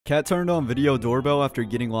Cat turned on video doorbell after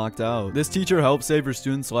getting locked out. This teacher helped save her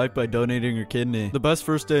student's life by donating her kidney. The best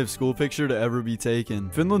first day of school picture to ever be taken.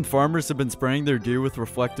 Finland farmers have been spraying their deer with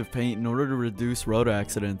reflective paint in order to reduce road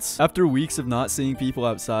accidents. After weeks of not seeing people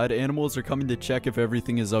outside, animals are coming to check if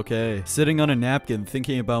everything is okay. Sitting on a napkin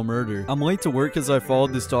thinking about murder. I'm late to work because I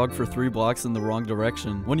followed this dog for 3 blocks in the wrong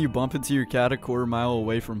direction. When you bump into your cat a quarter mile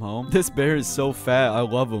away from home. This bear is so fat, I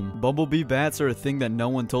love him. Bumblebee bats are a thing that no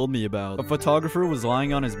one told me about. A photographer was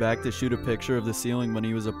lying on his back to shoot a picture of the ceiling when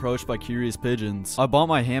he was approached by curious pigeons. I bought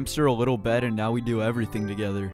my hamster a little bed and now we do everything together.